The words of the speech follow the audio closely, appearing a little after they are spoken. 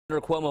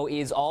Governor Cuomo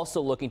is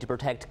also looking to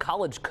protect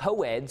college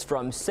co-eds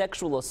from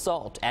sexual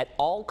assault at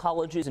all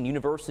colleges and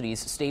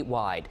universities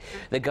statewide.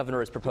 The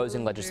governor is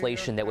proposing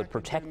legislation that would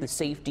protect the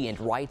safety and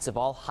rights of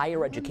all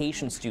higher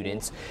education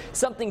students.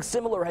 Something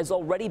similar has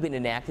already been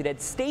enacted at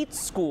state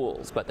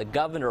schools, but the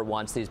governor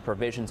wants these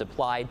provisions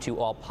applied to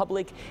all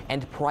public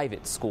and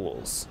private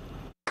schools.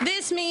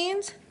 This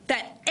means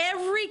that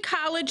every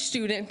college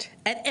student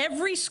at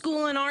every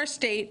school in our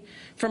state,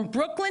 from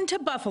Brooklyn to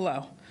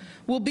Buffalo,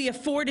 will be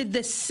afforded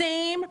the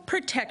same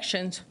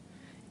protections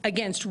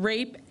against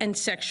rape and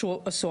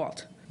sexual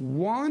assault.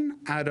 1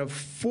 out of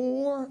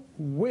 4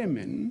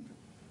 women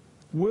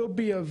will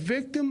be a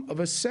victim of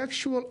a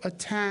sexual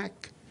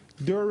attack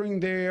during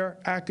their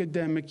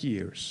academic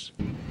years.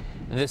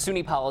 The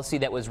SUNY policy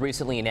that was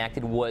recently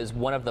enacted was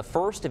one of the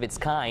first of its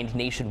kind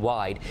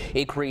nationwide.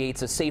 It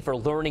creates a safer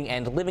learning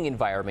and living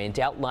environment,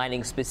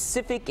 outlining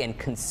specific and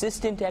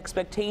consistent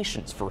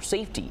expectations for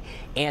safety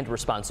and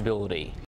responsibility.